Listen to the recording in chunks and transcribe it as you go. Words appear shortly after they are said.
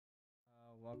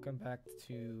Welcome back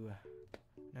to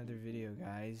another video,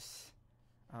 guys.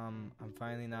 I'm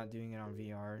finally not doing it on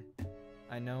VR.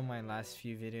 I know my last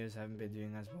few videos haven't been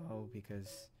doing as well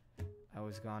because I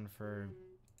was gone for,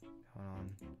 hold on.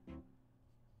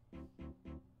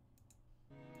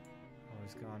 I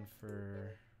was gone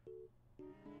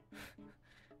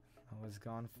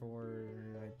for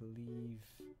I believe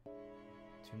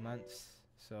 2 months.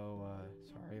 So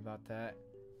sorry about that.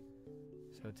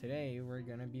 So today we're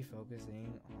gonna be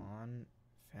focusing on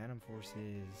Phantom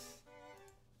Forces,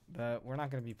 but we're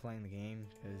not gonna be playing the game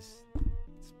because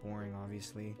it's boring,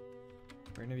 obviously.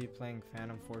 We're gonna be playing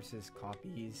Phantom Forces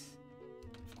copies.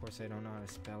 Of course I don't know how to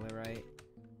spell it right,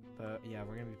 but yeah,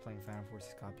 we're gonna be playing Phantom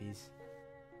Forces copies.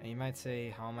 And you might say,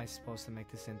 how am I supposed to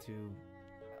make this into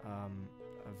a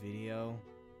video,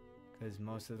 because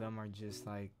most of them are just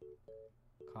like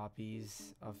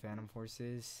copies of Phantom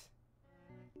Forces.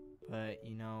 But,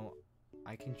 you know,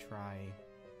 I can try,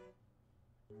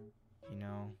 you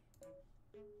know.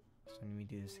 So let me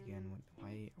do this again.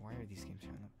 Why are these games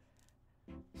showing up?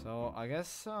 So, I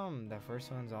guess, the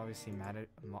first one's obviously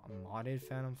modded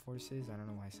Phantom Forces. I don't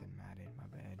know why I said modded, my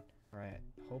bad. Alright,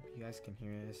 hope you guys can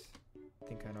hear this. I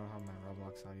think I don't have my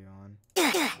Roblox audio on.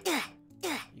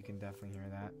 You can definitely hear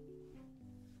that.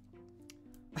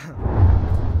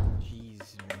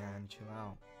 Jeez, man, chill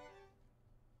out.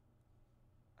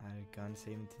 Added gun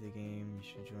saving to the game. You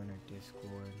should join our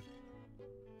Discord.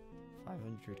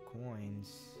 500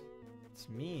 coins. It's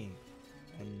me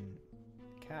and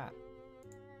Cat.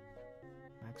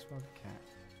 Maxwell the Cat.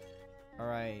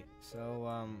 Alright, so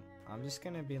I'm just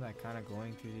gonna be like kind of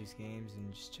going through these games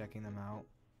and just checking them out.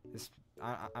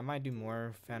 I might do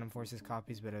more Phantom Forces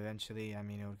copies, but eventually, I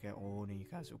mean, it'll get old and you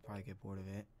guys will probably get bored of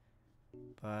it.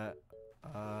 But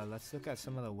let's look at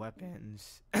some of the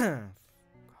weapons. God,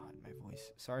 my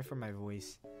voice. Sorry for my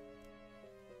voice.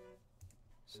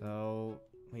 So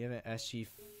we have an SG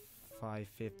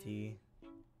 550.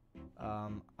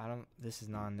 This is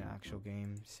not in the actual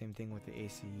game. Same thing with the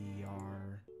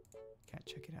ACER. Can't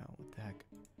check it out. What the heck?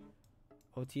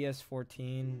 OTS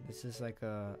 14. This is like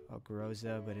a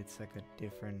Groza, but it's like a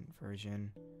different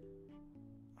version.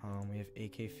 We have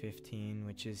AK 15,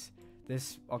 which is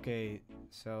this. Okay,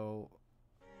 so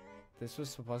this was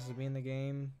supposed to be in the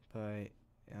game, but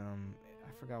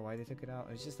I forgot why they took it out.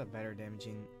 It's just a better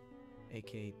damaging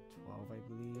AK 12, I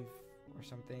believe, or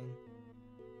something.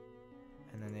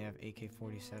 And then they have AK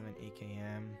 47,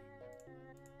 AKM.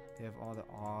 They have all the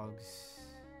AUGs,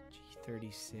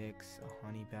 G36, a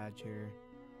Honey Badger,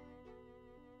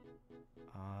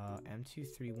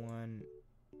 M231,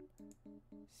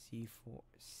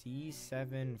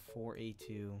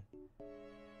 C74A2.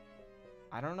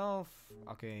 I don't know if,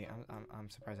 okay, I'm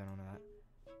surprised I don't know that.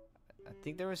 I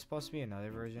think there was supposed to be another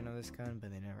version of this gun,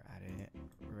 but they never added it.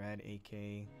 Red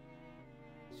AK.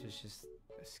 It's just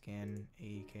a skin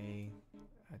AK.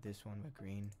 This one with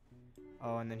green.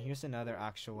 Oh, and then here's another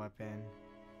actual weapon.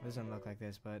 It doesn't look like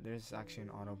this, but there's actually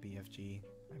an auto BFG,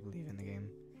 I believe, in the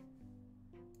game.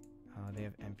 They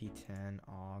have MP10,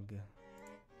 AUG,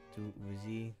 dual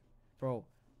Uzi. Bro,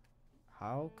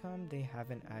 how come they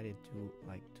haven't added dual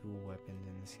weapons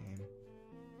in this game?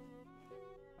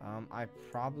 I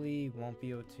probably won't be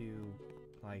able to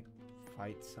like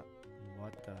fight some.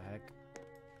 What the heck?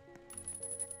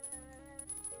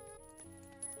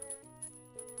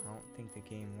 I don't think the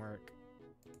game worked.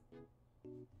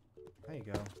 There you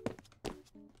go.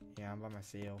 Yeah, I'm by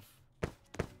myself.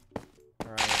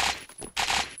 Alright.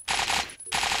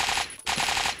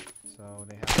 So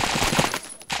they have.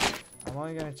 I'm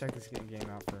only gonna check this game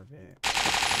out for a bit.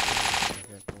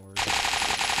 Get bored.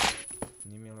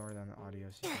 Need me lower down the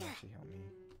audio so you can actually help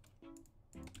me.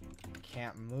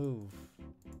 Can't move.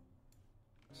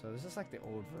 So this is like the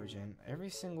old version. Every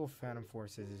single Phantom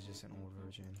Forces is just an old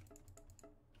version.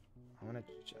 I want to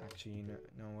actually, you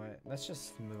know what? Let's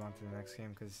just move on to the next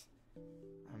game because,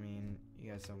 I mean, you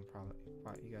guys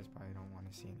probably don't want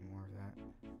to see any more of that.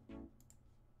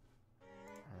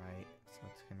 All right, so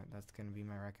that's gonna be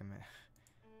my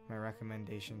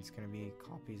recommendation is gonna be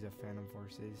copies of Phantom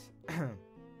Forces.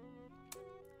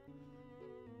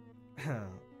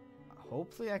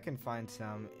 Hopefully I can find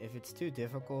some. If it's too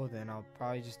difficult, then I'll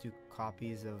probably just do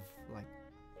copies of, like,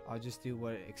 I'll just do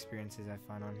what experiences I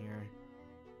find on here.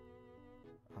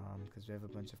 Because we have a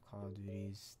bunch of Call of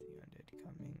Duties. The Undead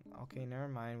coming. Okay, never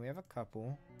mind. We have a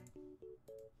couple.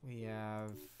 We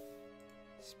have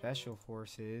Special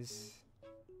Forces,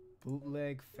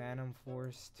 Bootleg Phantom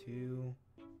Force 2,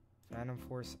 Phantom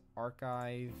Force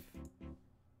Archive.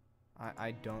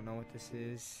 I don't know what this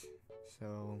is,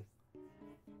 so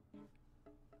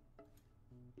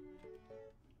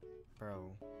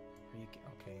bro,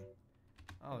 Okay.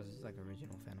 Oh, this is like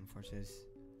original Phantom Forces.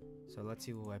 So let's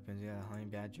see what weapons. We got Honey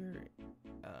Badger,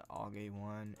 AUG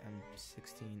A1,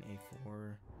 M16,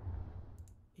 A4,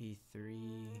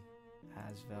 E3,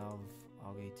 Asvalve,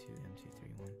 AUG A2,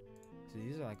 M231. So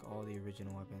these are like all the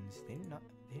original weapons. They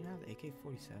didn't have the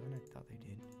AK-47. I thought they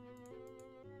did.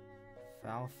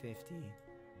 FAL 50.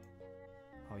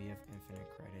 Oh, you have infinite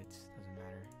credits. Doesn't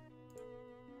matter.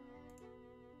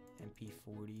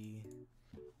 MP40.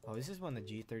 Oh, this is when the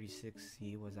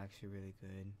G36C was actually really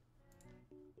good.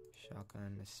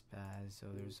 Shotgun, a spaz. So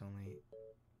there's only.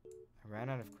 I ran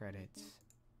out of credits.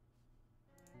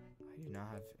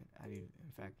 I do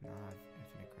in fact not have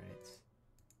infinite credits.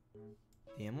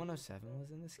 The M107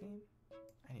 was in this game?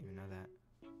 I didn't even know that.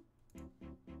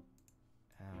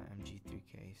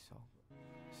 MG3K, so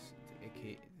AK,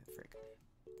 frick.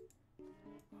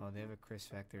 Oh, they have a Chris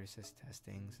Vector. It says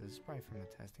testing, so this is probably from the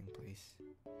testing place.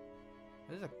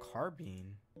 This is a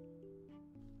carbine.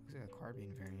 Looks like a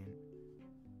carbine variant.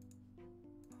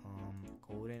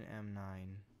 Golden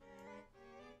M9.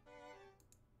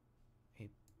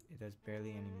 It does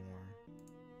barely anymore.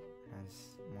 Has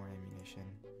more ammunition.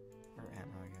 Or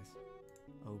ammo, I guess.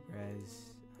 Obrez.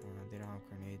 They don't have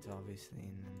grenades, obviously.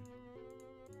 And then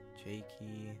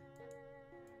J-Key.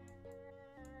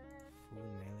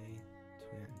 Full melee.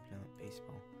 Two-hand blunt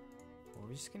baseball. Well,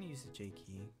 we're just gonna use the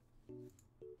J-Key.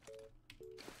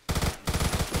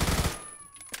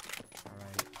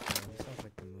 Alright, so this sounds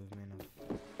like the movement of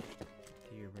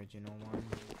the original one.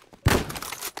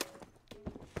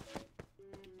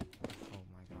 Oh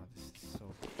my god, this is so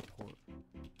poor.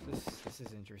 This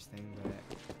is interesting, but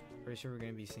pretty sure we're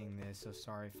gonna be seeing this, so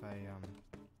sorry if I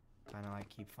kinda like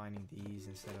keep finding these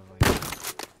instead of like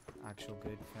actual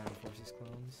good Phantom Forces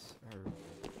clones. Or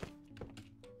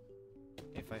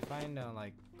if I find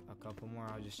like a couple more,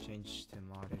 I'll just change to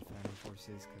modded Phantom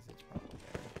Forces because it's probably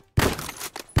better.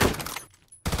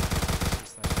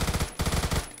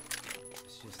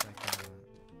 It's just like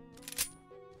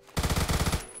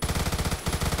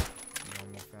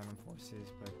normal Phantom Forces,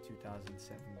 but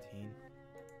 2017.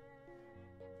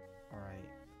 Alright.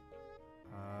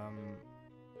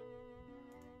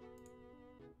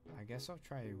 I guess I'll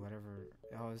try whatever.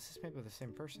 Oh, this is made by the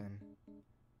same person.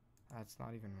 That's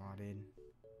not even modded.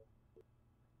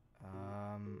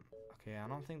 Okay, I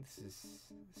don't think this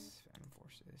is Phantom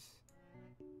Forces.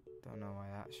 Don't know why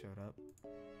that showed up.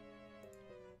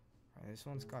 Alright, this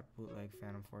one's got bootleg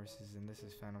Phantom Forces, and this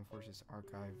is Phantom Forces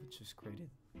Archive, which was created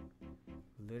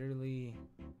literally,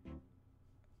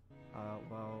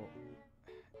 well,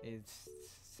 it's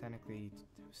technically,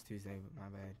 it was Tuesday, but my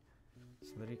bad.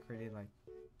 It's literally created like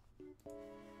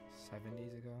 7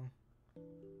 days ago.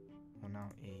 Well, now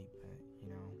 8, but you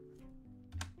know.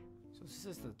 So this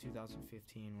is the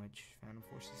 2015, which Phantom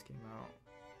Forces came out.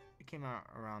 It came out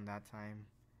around that time.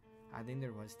 I think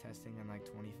there was testing in like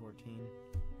 2014.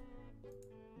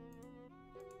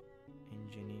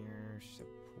 Engineer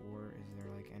support. Is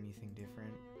there like anything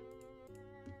different?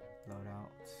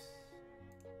 Loadouts.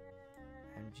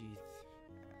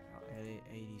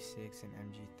 MG86 and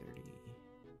MG30.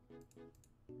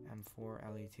 M4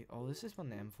 LE2. Oh, this is when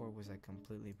the M4 was like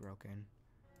completely broken.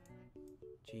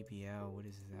 GBL, what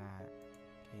is that?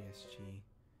 KSG.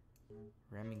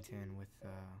 Remington with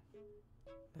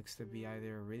looks to be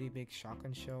either a really big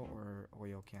shotgun shell or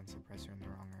oil can suppressor in the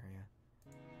wrong area.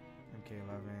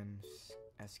 MK11,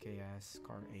 SKS,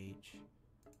 Car H.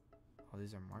 Oh,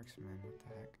 these are marksmen. What the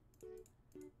heck?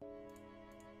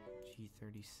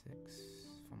 G36,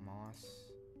 FAMAS.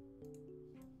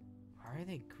 Why are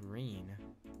they green?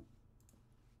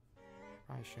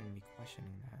 Probably shouldn't be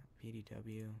questioning that.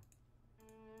 PDW,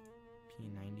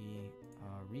 P90,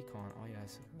 Recon. Oh yeah,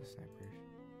 it's the snipers.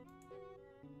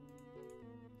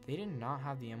 They did not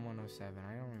have the M107.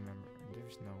 I don't remember.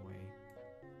 There's no way.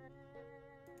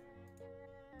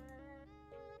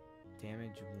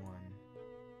 Damage 1.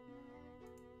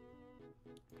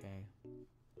 Okay.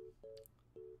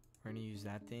 We're gonna use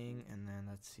that thing, and then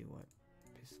let's see what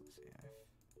pistols they have.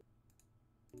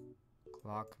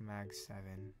 Glock Mag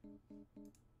 7.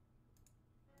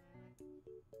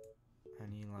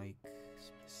 Any like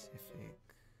specific?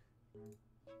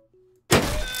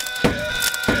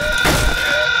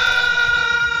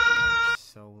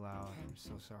 So loud. I'm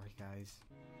so sorry, guys.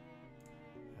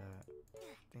 I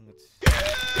think it's. For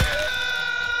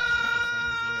some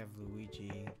reason we have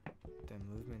Luigi. The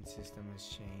movement system has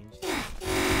changed. I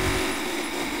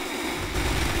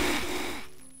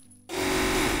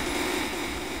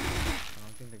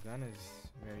don't think the gun is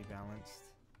very balanced.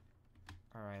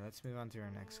 Alright, let's move on to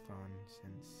our next clone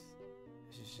since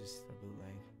this is just a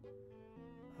bootleg.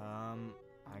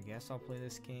 I guess I'll play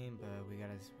this game, but we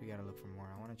gotta look for more.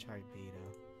 I want to try beta.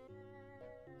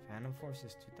 Phantom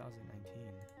Forces 2019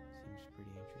 seems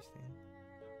pretty interesting.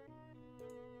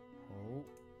 Oh,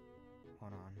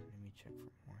 hold on, let me check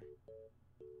for more.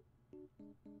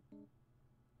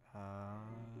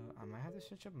 I might have to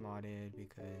search up modded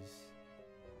because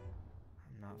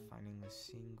I'm not finding a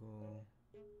single.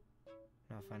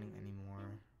 Not finding any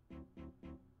more.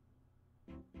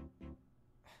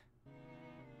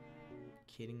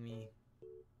 Kidding me?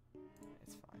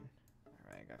 It's fine.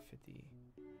 Alright, I got 50.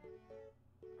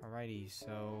 Alrighty,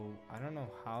 so I don't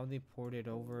know how they ported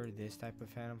over this type of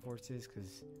Phantom Forces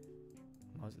because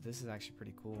this is actually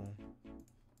pretty cool.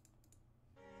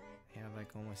 They have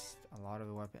like almost a lot of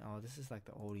the weapon. Oh, this is like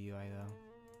the old UI though,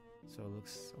 so it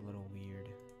looks a little weird.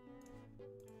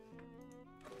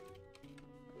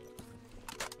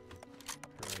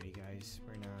 Alrighty guys,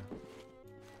 we're gonna...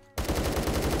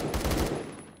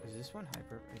 Is this one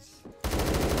hyper... This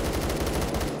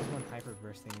one hyper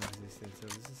bursting existed, so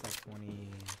this is like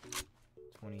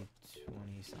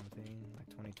 2020 something, like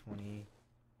 2020,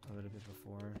 a little bit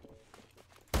before.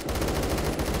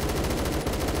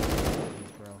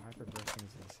 Jeez, bro, hyper bursting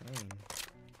is insane.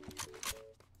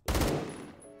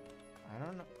 I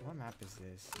don't know, what map is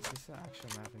this? Is this the actual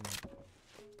map in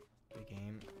the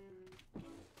game?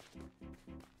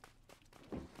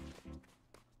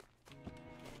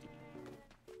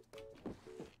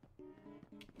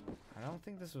 I don't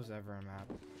think this was ever a map,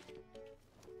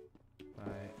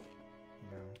 but, you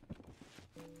know.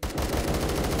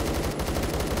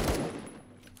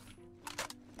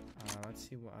 Let's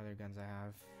see what other guns I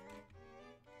have.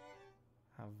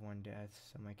 I have 1 death,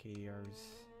 so my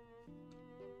KDR's...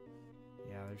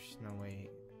 Yeah, there's no way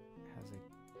it has like...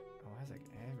 Oh, it has like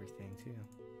everything too.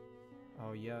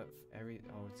 Oh, yeah,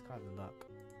 oh, it's called luck.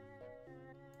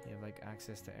 You have like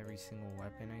access to every single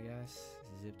weapon, I guess.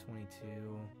 Zip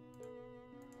 22.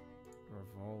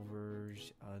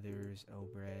 Revolvers, others,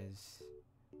 Obrez,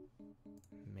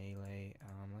 melee.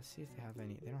 Let's see if they have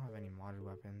any. They don't have any modded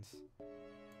weapons.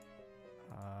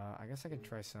 I guess I could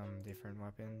try some different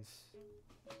weapons.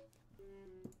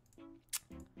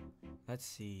 Let's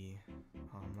see.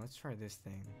 Let's try this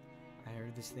thing. I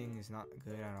heard this thing is not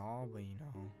good at all, but you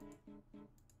know,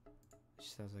 it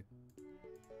just has like.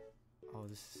 Oh,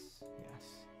 this is,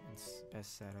 yes, it's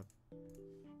best setup.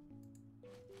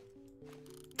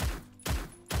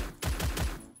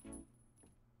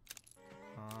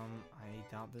 I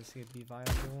doubt this could be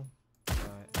viable, but I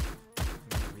mean,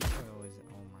 the recoil is,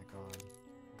 oh my god,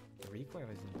 the recoil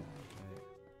isn't bad,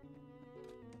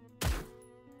 but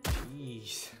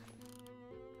jeez,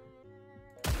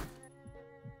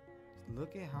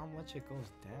 look at how much it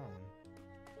goes down.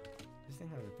 This thing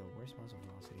has like the worst muzzle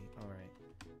velocity. Alright,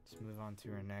 let's move on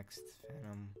to our next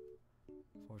Phantom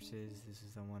Forces. This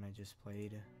is the one I just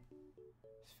played.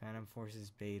 It's Phantom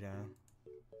Forces Beta.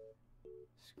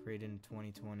 It's created in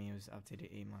 2020. It was updated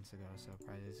 8 months ago, so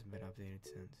probably hasn't been updated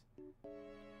since.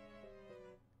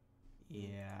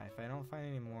 Yeah, if I don't find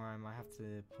any more, I might have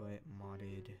to put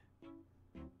modded,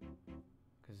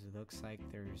 because it looks like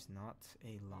there's not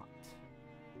a lot.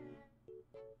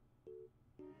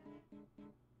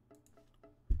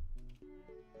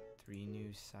 Three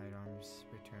new sidearms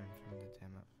returned from the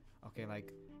demo. Okay,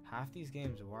 like half these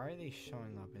games, why are they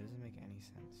showing up? It doesn't make any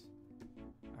sense.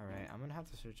 Alright, I'm gonna have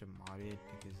to search a modded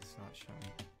because it's not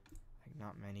showing. Like,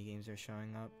 not many games are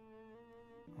showing up.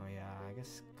 Oh yeah, I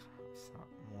guess some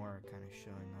more are kind of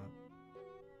showing up.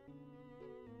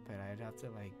 But I'd have to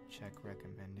like check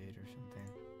recommended or something.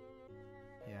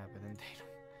 Yeah, but then they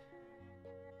don't.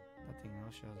 Nothing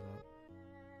else shows up.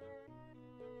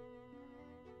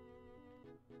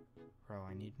 Bro,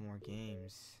 I need more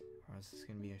games, or else it's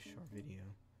gonna be a short video.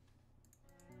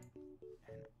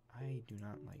 And I do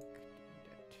not like doing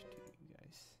that to you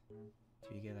guys.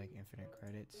 Do you get like infinite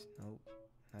credits? Nope.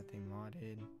 Nothing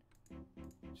modded.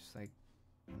 Just like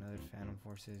another Phantom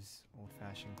Forces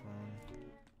old-fashioned clone.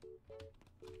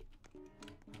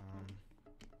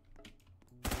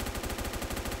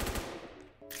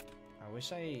 I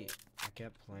wish I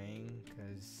kept playing,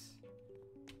 because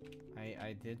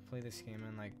I did play this game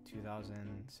in like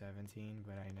 2017,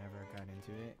 but I never got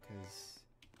into it because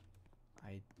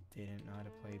I didn't know how to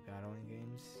play battling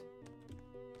games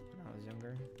when I was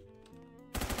younger.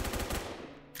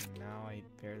 And now I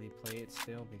barely play it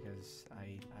still because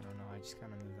I don't know, I just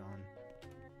kind of moved on.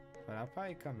 But I'll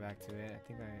probably come back to it. I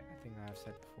think I've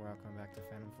said before, I'll come back to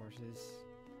Phantom Forces.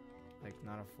 Like,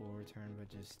 not a full return, but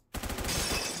just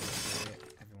it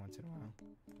every once in a while.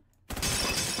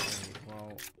 Okay,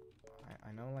 well,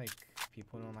 I know like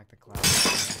people don't like the cloud.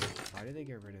 Why did they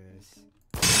get rid of this?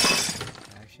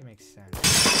 That actually makes sense.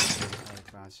 Oh,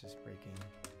 the glass just breaking.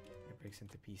 It breaks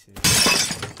into pieces.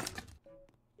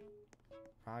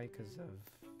 Probably because of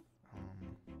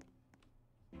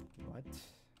what?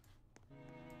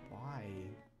 Why?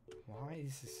 Why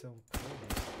is this so cool?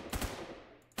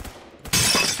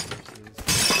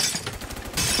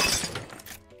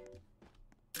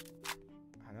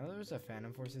 I know there was a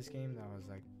Phantom Forces game that was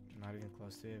like not even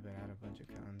close to it, but it had a bunch of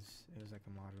guns. It was like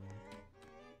a mod one.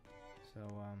 So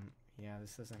yeah,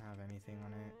 this doesn't have anything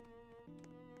on it.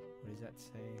 What does that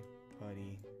say?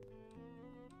 Buddy.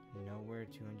 Nowhere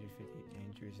 250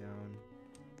 danger zone.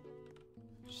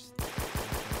 Just a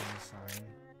sign.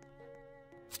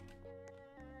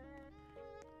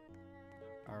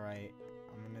 Alright,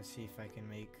 I'm gonna see if I can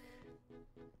make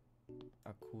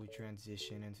a cool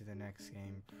transition into the next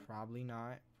game. Probably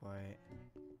not, but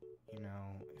you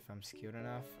know, if I'm skilled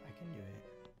enough, I can do it.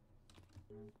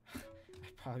 I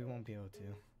probably won't be able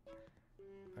to,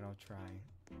 but I'll try.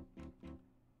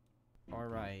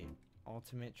 Alright,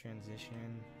 ultimate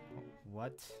transition.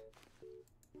 What?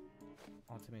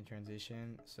 Ultimate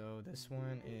transition. So this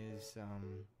one is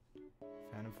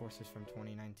Phantom Forces from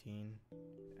 2019. I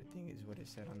think is what it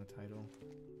said on the title.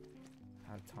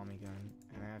 I have Tommy gun,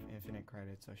 and I have infinite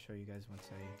credits. I'll show you guys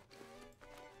once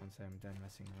I'm done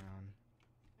messing around.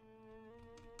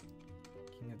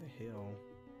 King of the Hill.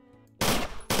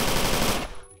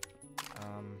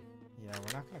 Yeah,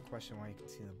 we're not gonna question why you can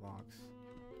see the box.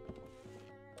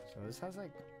 So this has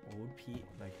like old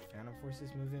like Phantom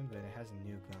Forces movement, but it has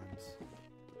new guns.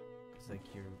 It's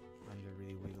like you're under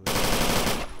really wiggly.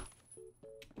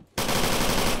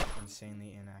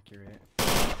 Insanely inaccurate.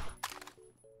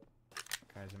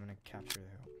 Guys, I'm gonna capture the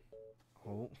hill.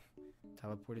 Oh,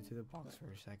 teleported to the box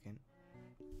for a second.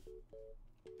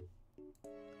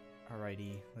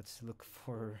 Alrighty, let's look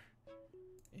for.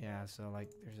 Yeah, so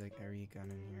like there's like every gun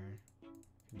in here. I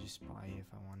can just buy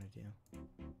if I wanted to.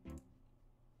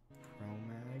 Pro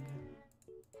mag.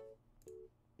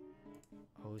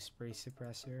 Hose spray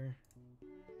suppressor.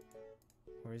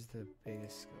 Where's the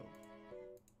biggest scope?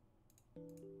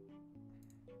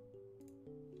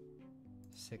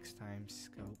 6 times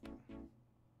scope.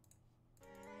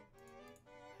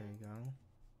 There you go.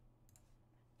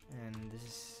 And this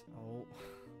is oh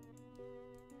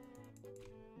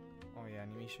yeah,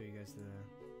 let me show you guys the.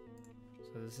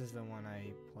 So this is the one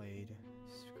I played.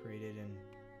 It's created in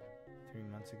 3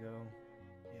 months ago.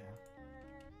 Yeah.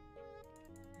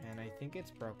 And I think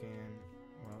it's broken.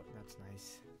 Well, that's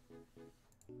nice.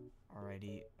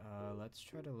 Alrighty, let's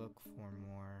try to look for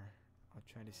more. I'll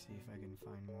try to see if I can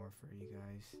find more for you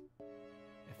guys.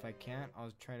 If I can't,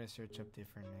 I'll try to search up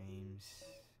different names.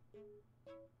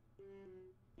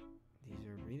 These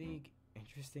are really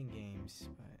interesting games,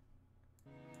 but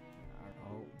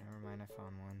oh, never mind, I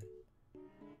found one.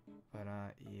 But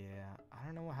yeah, I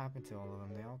don't know what happened to all of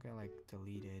them. They all got like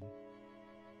deleted.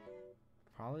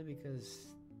 Probably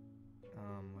because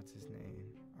what's his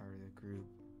name? Or the group.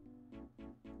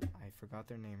 I forgot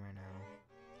their name right now.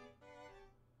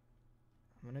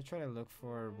 I'm gonna try to look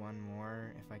for one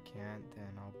more. If I can't,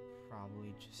 then I'll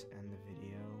probably just end the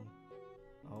video.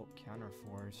 Oh,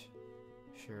 counterforce.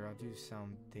 Sure, I'll do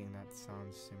something that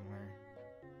sounds similar.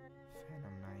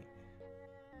 Phantom Knight.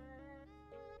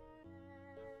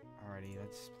 Alrighty,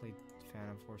 let's play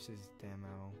Phantom Forces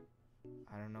demo.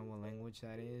 I don't know what language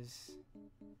that is,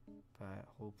 but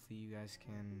hopefully you guys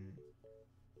can,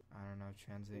 I don't know,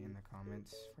 translate in the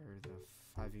comments for the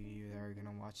 5 of you that are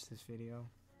gonna watch this video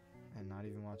and not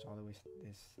even watch all the way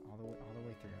all the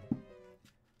way through.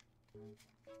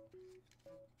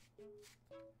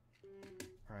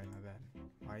 Alright, my bad.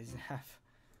 Why does it have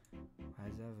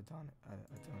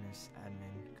Adonis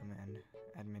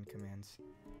admin commands?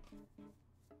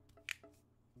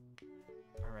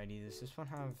 Alrighty, does this one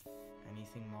have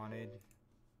anything modded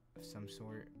of some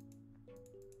sort?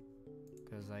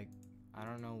 Because like, I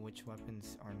don't know which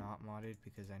weapons are not modded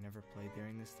because I never played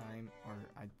during this time, or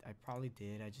I probably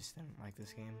did, I just didn't like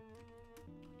this game.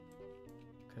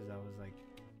 Because I was like,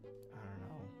 I don't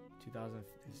know,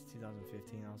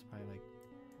 2015, I was probably like,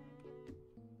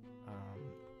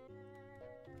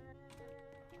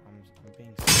 I'm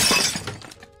being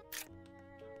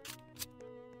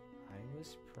I was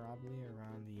probably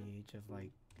around the age of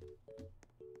like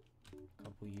a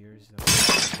couple years of,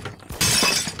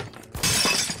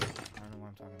 I don't know why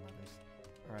I'm talking about this.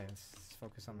 Alright, let's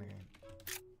focus on the game.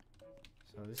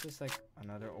 So this is like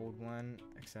another old one,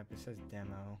 except it says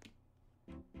demo.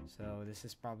 So this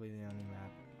is probably the only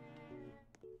map.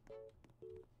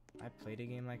 I played a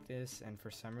game like this, and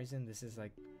for some reason this is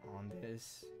like on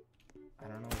this. I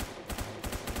don't know.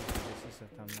 This is a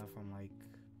thumbnail from like,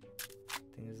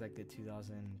 I think it was like the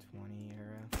 2020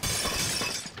 era,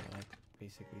 like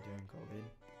basically during COVID.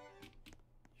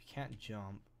 You can't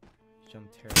jump.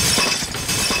 Jump terribly.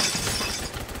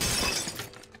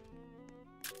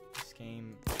 This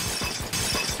game.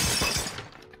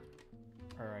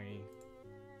 Alright,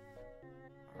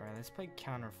 let's play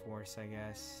Counter Force, I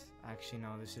guess. Actually,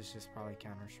 no, this is just probably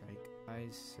Counter Strike,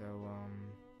 guys. So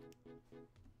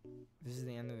this is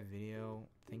the end of the video.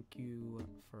 Thank you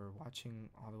for watching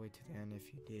all the way to the end.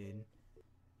 If you did,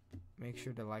 make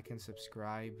sure to like and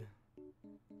subscribe,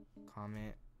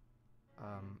 comment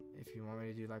if you want me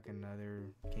to do like another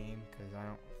game, because I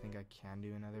don't think I can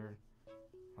do another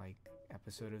like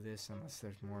episode of this unless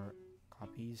there's more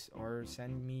copies, or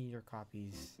send me your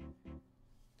copies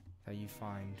that you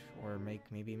find, or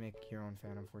maybe make your own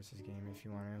Phantom Forces game if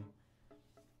you want to.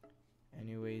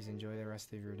 Anyways, enjoy the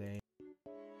rest of your day.